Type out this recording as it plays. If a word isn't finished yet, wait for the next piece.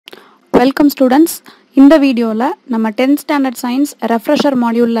Welcome students. இந்த வீடியோவில் நம்ம 10th ஸ்டாண்டர்ட் சயின்ஸ் ரெஃப்ரெஷர்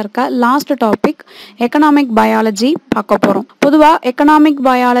மாடியூலில் இருக்க லாஸ்ட் டாபிக் எக்கனாமிக் பயாலஜி பார்க்க போகிறோம். பொதுவாக எக்கனாமிக்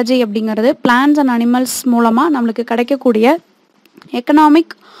பயாலஜி அப்படிங்கிறது பிளான்ஸ் அண்ட் அனிமல்ஸ் மூலமாக நம்மளுக்கு கிடைக்கக்கூடிய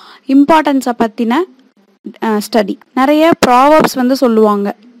எக்கனாமிக் இம்பார்ட்டன்ஸை பற்றின ஸ்டடி. நிறைய ப்ராவர்ப்ஸ்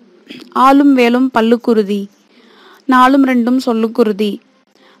சொல்லுவாங்க. ஆளும் வேலும் பல்லுக்குருதி, நாலும் ரெண்டும் சொல்லுக்குருதி,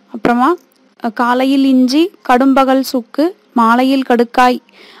 அப்புறமா காலையில் இஞ்சி கடும்பகல் சுக்கு மாலையில் கடுக்காய்,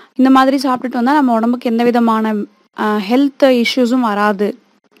 இந்த மாதிரி சாப்பிட்டுட்டு வந்தால் நம்ம உடம்புக்கு எந்த விதமான ஹெல்த் இஷ்யூஸும் வராது.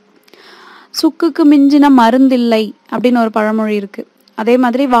 சுக்குக்கு மிஞ்சின மருந்தில்லை அப்படின்னு ஒரு பழமொழி இருக்குது. அதே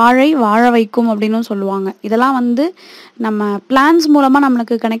மாதிரி வாழை வாழ வைக்கும் அப்படின்னு சொல்லுவாங்க. இதெல்லாம் நம்ம பிளான்ஸ் மூலமாக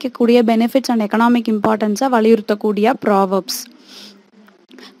நம்மளுக்கு கிடைக்கக்கூடிய benefits and economic இம்பார்ட்டன்ஸை வலியுறுத்தக்கூடிய Proverbs.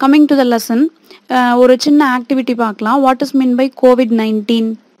 Coming to the lesson, ஒரு சின்ன ஆக்டிவிட்டி பார்க்கலாம். What is mean by COVID-19?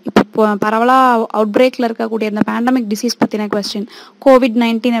 இப்போ பரவலாக அவுட் பிரேக்கில் இருக்கக்கூடிய இந்த பேண்டமிக் டிசீஸ் பற்றின கொஸ்டின்.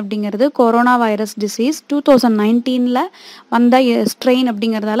 COVID-19 அப்படிங்கிறது கொரோனா வைரஸ் டிசீஸ். 2019 வந்த ஸ்ட்ரெயின்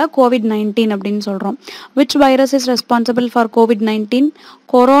அப்படிங்கிறதால COVID-19 அப்படின்னு சொல்கிறோம். Which virus is responsible for COVID-19?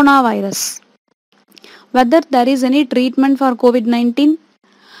 Corona virus. Weather there is any treatment for COVID-19?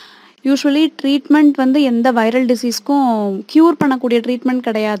 Usually treatment எந்த வைரல் டிசீஸ்க்கும் க்யூர் பண்ணக்கூடிய ட்ரீட்மெண்ட்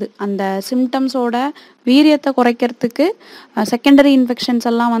கிடையாது. அந்த சிம்டம்ஸோட வீரியத்தை குறைக்கிறதுக்கு, செகண்டரி இன்ஃபெக்ஷன்ஸ்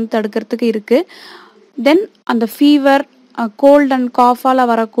எல்லாம் தடுக்கிறதுக்கு இருக்குது. தென் அந்த ஃபீவர், கோல்ட் அண்ட் காஃபால்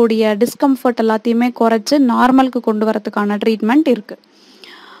வரக்கூடிய டிஸ்கம்ஃபர்ட் எல்லாத்தையுமே குறைச்சி நார்மலுக்கு கொண்டு வரதுக்கான ட்ரீட்மெண்ட் இருக்குது.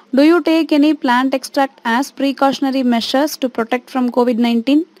 Do you take any plant extract as precautionary measures to protect from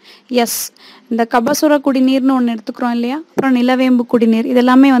COVID-19? S. இந்த கபசுர குடிநீர்னு ஒன்று எடுத்துக்கிறோம் இல்லையா, அப்புறம் நிலவேம்பு குடிநீர்,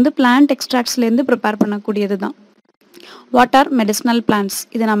 இதெல்லாமே பிளான்ட் எக்ஸ்ட்ராக்ட்ஸ்லேருந்து ப்ரிப்பேர் பண்ணக்கூடியது தான். What are medicinal plans?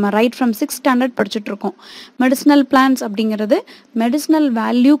 இது நம்ம right from 6th standard படிச்சுட்ருக்கோம். Medicinal plans அப்படிங்கிறது மெடிசினல்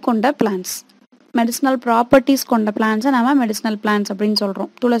வேல்யூ கொண்ட பிளான்ஸ், மெடிசினல் ப்ராப்பர்ட்டிஸ் கொண்ட பிளான்ஸை நம்ம மெடிசினல் பிளான்ஸ் அப்படின்னு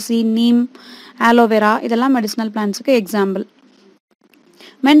சொல்கிறோம். துளசி, நீம், ஆலோவேரா இதெல்லாம் medicinal பிளான்ஸுக்கு example.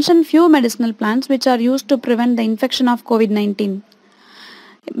 Mention few medicinal plants which are used to prevent the infection of COVID-19.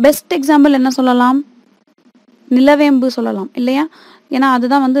 Best example என்ன சொல்லலாம்? நிலவேம்பு சொல்லலாம் இல்லையா? ஏன்னா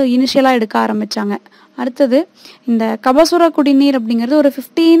அதுதான் இனிஷியலாக எடுக்க ஆரம்பித்தாங்க. அடுத்தது இந்த கபசுர குடிநீர் அப்படிங்கிறது ஒரு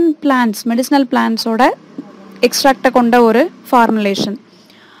 15 பிளான்ஸ், மெடிசினல் பிளான்ஸோட எக்ஸ்ட்ராக்டை கொண்ட ஒரு ஃபார்முலேஷன்.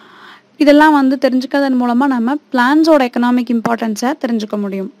 இதெல்லாம் தெரிஞ்சுக்கிறதன் மூலமாக நம்ம பிளான்ஸோட எக்கனாமிக் இம்பார்ட்டன்ஸை தெரிஞ்சுக்க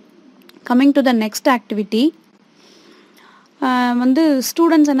முடியும். Coming to the next activity,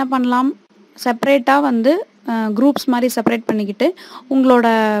 students என்ன பண்ணலாம், செப்பரேட்டாக குரூப்ஸ் மாதிரி செப்பரேட் பண்ணிக்கிட்டு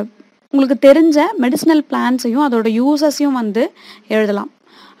உங்களுக்கு தெரிஞ்ச மெடிசினல் பிளான்ஸையும் அதோட யூசஸையும் எழுதலாம்.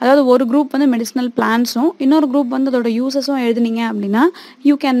 அதாவது ஒரு குரூப் மெடிசினல் பிளான்ஸும் இன்னொரு குரூப் அதோட யூசஸும் எழுதுனீங்க அப்படின்னா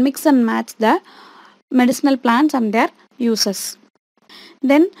you can mix and match the medicinal plants and there uses.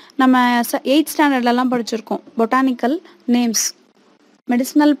 தென் நம்ம 8th ஸ்டாண்டர்ட்லலாம் படிச்சிருக்கோம் பொட்டானிக்கல் நேம்ஸ்.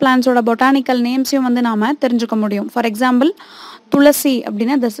 மெடிசினல் பிளான்ஸோட பொட்டானிக்கல் நேம்ஸையும் நாம் தெரிஞ்சுக்க முடியும். ஃபார் எக்ஸாம்பிள் துளசி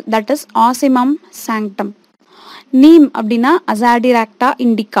அப்படின்னா தட் இஸ் ஆசிமம் சாங்டம். நீம் அப்படின்னா அசாடிராக்டா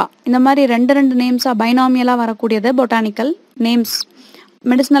இண்டிகா. இந்த மாதிரி ரெண்டு நேம்ஸாக பைனாமியலாக வரக்கூடியது botanical names,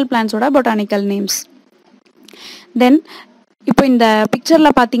 medicinal பிளான்ஸோட botanical names. தென் இப்போ இந்த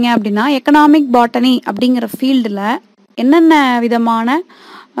பிக்சரில் பார்த்தீங்க அப்படின்னா எக்கனாமிக் பாட்டனி அப்படிங்கிற ஃபீல்டில் என்னென்ன விதமான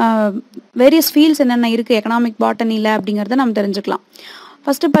வேரியஸ் ஃபீல்ட்ஸ் என்னென்ன இருக்குது எக்கனாமிக் பாட்டனியில் அப்படிங்கிறத நம்ம தெரிஞ்சுக்கலாம்.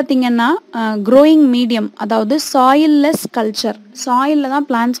 ஃபஸ்ட்டு பார்த்திங்கன்னா க்ரோயிங் மீடியம், அதாவது சாயில்லெஸ் கல்ச்சர். சாயிலில் தான்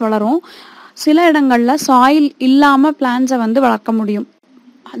பிளான்ஸ் வளரும். சில இடங்களில் சாயில் இல்லாமல் பிளான்ஸை வளர்க்க முடியும்.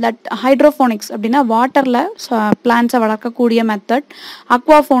 தட் ஹைட்ரோஃபோனிக்ஸ் அப்படின்னா வாட்டரில் பிளான்ஸை வளர்க்கக்கூடிய மெத்தட்.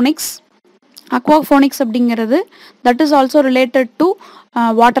 அக்வாஃபோனிக்ஸ் அப்படிங்கிறது that is also related to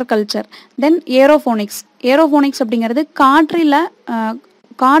water culture. Then aeroponics அப்படிங்கிறது காற்றில்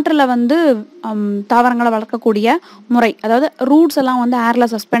தாவரங்களை வளர்க்கக்கூடிய முறை. அதாவது ரூட்ஸ் எல்லாம் ஏரில்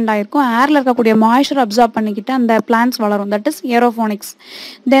சஸ்பெண்ட் ஆகிருக்கும், ஏரில் இருக்கக்கூடிய மாய்ஸ்சர் அப்சார்ப் பண்ணிக்கிட்டு அந்த பிளான்ஸ் வளரும். That is aeroponics.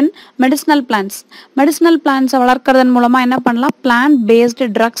 Then medicinal பிளான்ஸை வளர்க்கறதன் மூலமாக என்ன பண்ணலாம், பிளான்ட்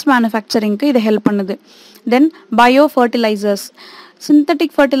பேஸ்டு ட்ரக்ஸ் மேனுஃபேக்சரிங்க்கு இது ஹெல்ப் பண்ணுது. தென் பயோ ஃபர்டிலைசர்ஸ்,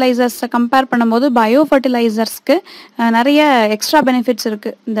 சிந்தட்டிக் ஃபர்டிலைசர்ஸை கம்பேர் பண்ணும்போது பயோ ஃபர்டிலைசர்ஸ்க்கு நிறைய எக்ஸ்ட்ரா பெனிஃபிட்ஸ்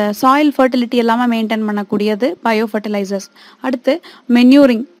இருக்குது. இந்த சாயில் ஃபர்டிலிட்டி எல்லாமே மெயின்டைன் பண்ணக்கூடியது பயோ ஃபர்டிலைசர்ஸ். அடுத்து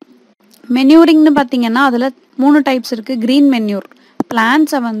மென்யூரிங்னு பார்த்தீங்கன்னா அதில் 3 டைப்ஸ் இருக்குது. க்ரீன் மென்யூர்,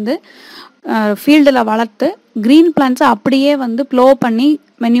 பிளான்ஸை ஃபீல்டில் வளர்த்து க்ரீன் பிளான்ஸை அப்படியே ப்ளோ பண்ணி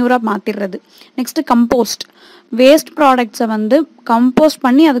மென்யூராக மாற்றிடுறது. நெக்ஸ்ட்டு கம்போஸ்ட், வேஸ்ட் ப்ராடக்ட்ஸை கம்போஸ்ட்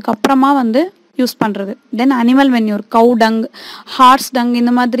பண்ணி அதுக்கப்புறமா யூஸ் பண்ணுறது. தென் அனிமல் மென்யூர், கவு டங், ஹார்ஸ் டங்,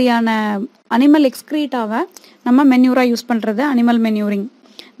 இந்த மாதிரியான அனிமல் எக்ஸ்க்ரீட்டாவை நம்ம மென்யூராக யூஸ் பண்ணுறது அனிமல் மென்யூரிங்.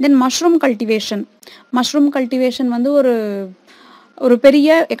 தென் மஷ்ரூம் கல்டிவேஷன் ஒரு பெரிய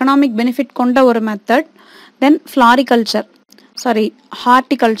எக்கனாமிக் பெனிஃபிட் கொண்ட ஒரு method. Then floriculture,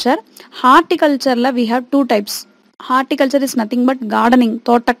 Horticulture. Horticulture we have two types. Horticulture is nothing but gardening,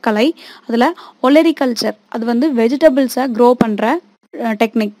 தோட்டக்கலை. அதில் olericulture, அது வந்து வெஜிடபிள்ஸை க்ரோ பண்ணுற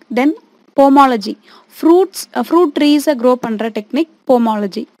டெக்னிக். தென் pomology, fruit treesஸை க்ரோ பண்ணுற டெக்னிக்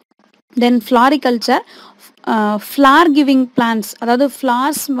pomology. தென் floriculture, ஃப்ளார் கிவிங் பிளான்ஸ், அதாவது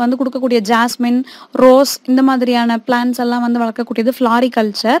ஃப்ளார்ஸ் வந்து கொடுக்கக்கூடிய ஜாஸ்மின், ரோஸ் இந்த மாதிரியான பிளான்ஸ் எல்லாம் வந்து வளர்க்கக்கூடியது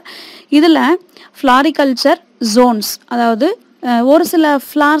ஃப்ளாரிகல்ச்சர். இதில் ஃப்ளாரிகல்ச்சர் ஜோன்ஸ், அதாவது ஒரு சில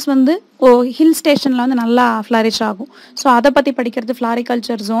ஃப்ளார்ஸ் வந்து ஹில் ஸ்டேஷனில் வந்து நல்லா ஃப்ளரிஷ் ஆகும். ஸோ அதை பற்றி படிக்கிறது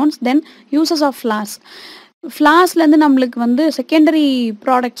floriculture Jones. Then uses of flowers, ஃப்ளார்ஸ்லேருந்து நம்மளுக்கு வந்து செகண்டரி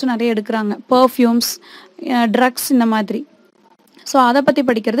ப்ராடக்ட்ஸும் நிறைய எடுக்கிறாங்க, பர்ஃப்யூம்ஸ், ட்ரக்ஸ் இந்த மாதிரி. ஸோ அதை பற்றி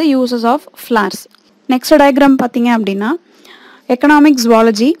படிக்கிறது uses of flowers. Next diagram பார்த்தீங்க அப்படின்னா எக்கனாமிக்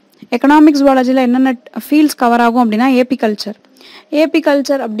ஜுவாலஜி. எக்கனாமிக் ஜுவாலஜியில் என்னென்ன ஃபீல்ட்ஸ் கவர் ஆகும் அப்படின்னா ஏபிகல்ச்சர்.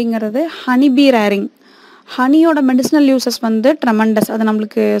 ஏபிகல்ச்சர் அப்படிங்கிறது ஹனிபீ ரேரிங். ஹனியோட மெடிசினல் யூசஸ் வந்து ட்ரெமண்டஸ், அது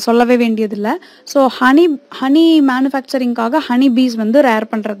நம்மளுக்கு சொல்லவே வேண்டியதில்லை. ஸோ ஹனி மேனுஃபேக்சரிங்காக ஹனி பீஸ் வந்து ரேர்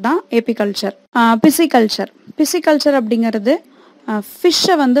பண்ணுறது தான் ஏபிகல்ச்சர். பிசிகல்ச்சர் அப்படிங்கிறது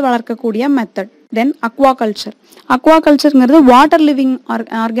ஃபிஷ்ஷை வந்து வளர்க்கக்கூடிய மெத்தட். தென் அக்வாகல்ச்சருங்கிறது வாட்டர் லிவிங்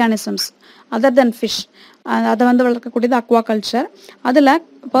ஆர்கானிசம்ஸ் அதர் தென் ஃபிஷ், அதை வந்து வளர்க்கக்கூடியது அக்வாகல்ச்சர். அதில்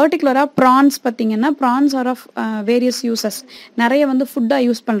பர்டிகுலராக ப்ரான்ஸ் பார்த்திங்கன்னா prawns R of various uses, நிறைய வந்து ஃபுட்டாக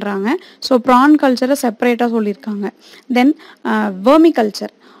யூஸ் பண்ணுறாங்க. ஸோ ப்ரான் கல்ச்சரை செப்பரேட்டாக சொல்லியிருக்காங்க. தென்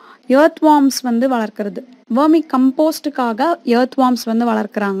வேர்மிகல்ச்சர், எர்த்வார்ம்ஸ் வந்து வளர்க்குறது, வேர்மி கம்போஸ்ட்டுக்காக எர்த்வார்ம்ஸ் வந்து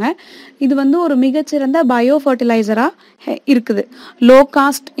வளர்க்குறாங்க. இது வந்து ஒரு மிகச்சிறந்த பயோ ஃபர்டிலைசராக இருக்குது. லோ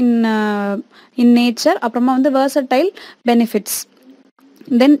காஸ்ட் இன் நேச்சர், அப்புறமா வந்து வெர்சடைல் பெனிஃபிட்ஸ்.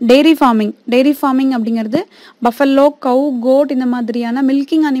 தென் டெய்ரி ஃபார்மிங் அப்படிங்கிறது பஃபல்லோ, கவு, கோட் இந்த மாதிரியான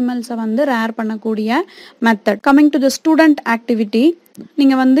மில்கிங் அனிமல்ஸை வந்து ரேர் பண்ணக்கூடிய method. Coming to the student activity,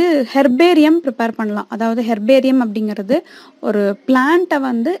 நீங்கள் வந்து ஹெர்பேரியம் ப்ரிப்பேர் பண்ணலாம். அதாவது ஹெர்பேரியம் அப்படிங்கிறது ஒரு பிளான்ட்டை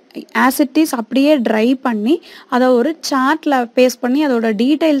வந்து ஆசிட்டிஸ் அப்படியே ட்ரை பண்ணி அதை ஒரு சார்ட்டில் பேஸ்ட் பண்ணி அதோட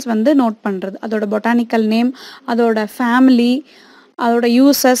டீட்டெயில்ஸ் வந்து நோட் பண்ணுறது, அதோட பொட்டானிக்கல் நேம், அதோட ஃபேமிலி, அதோட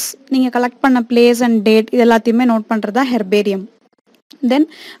யூசஸ், நீங்கள் கலெக்ட் பண்ண பிளேஸ் அண்ட் டேட், இது எல்லாத்தையுமே நோட் பண்ணுறது தான் herbarium. Then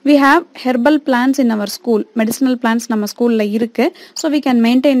we have herbal plants in our school, medicinal plants நம்ம ஸ்கூலில் இருக்குது. So we can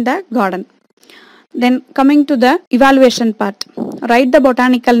maintain the garden. Then coming to the evaluation part, write the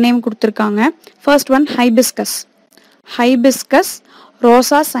botanical name கொடுத்துருக்காங்க. First one hibiscus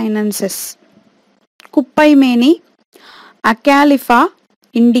rosa sinensis, குப்பைமேனி Acalypha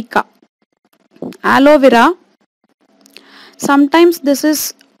indica, aloe vera, sometimes this is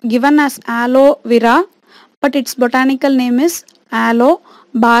given as aloe vera but its botanical name is Aloe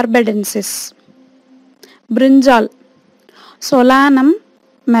barbadensis. Brinjal Solanum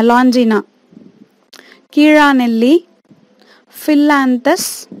melongena, Kiranelli Phyllanthus.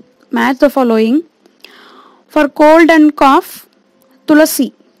 Match the following. For cold and cough, Tulasi.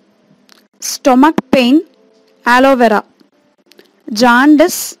 Stomach pain, aloe vera.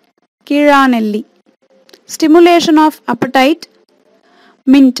 Jaundice, Kiranelli. Stimulation of appetite,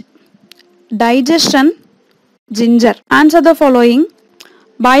 mint. Digestion, ginger. Answer the following.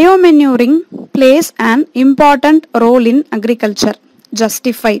 Biomanuring plays an important role in agriculture.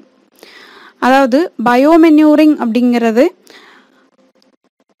 Justify. அதாவது பயோமென்யூரிங் அப்படிங்கிறது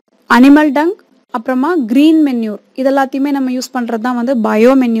animal tongue, அப்புறமா green manure, இதெல்லாத்தையுமே நம்ம use பண்ணுறது தான் வந்து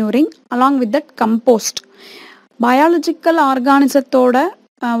பயோமென்யூரிங். Along with that compost, biological ஆர்கானிசத்தோட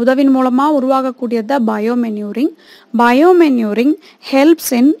உதவின் மூலமாக உருவாகக்கூடியது தான் பயோமென்யூரிங். பயோமென்யூரிங்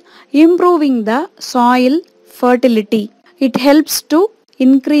helps in improving the soil fertility. It helps to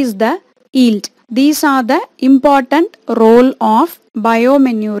increase the yield. These are the important role of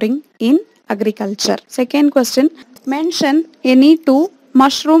biomanuring in agriculture. Second question, mention any two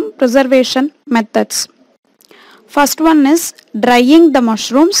mushroom preservation methods. First one is drying the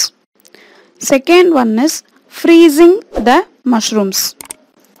mushrooms. Second one is freezing the mushrooms.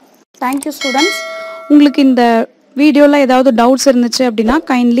 Thank you students. உங்களுக்கு இந்த வீடியோவில் ஏதாவது doubts இருந்துச்சு அப்படின்னா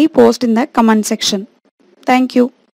kindly post in the comment section. Thank you.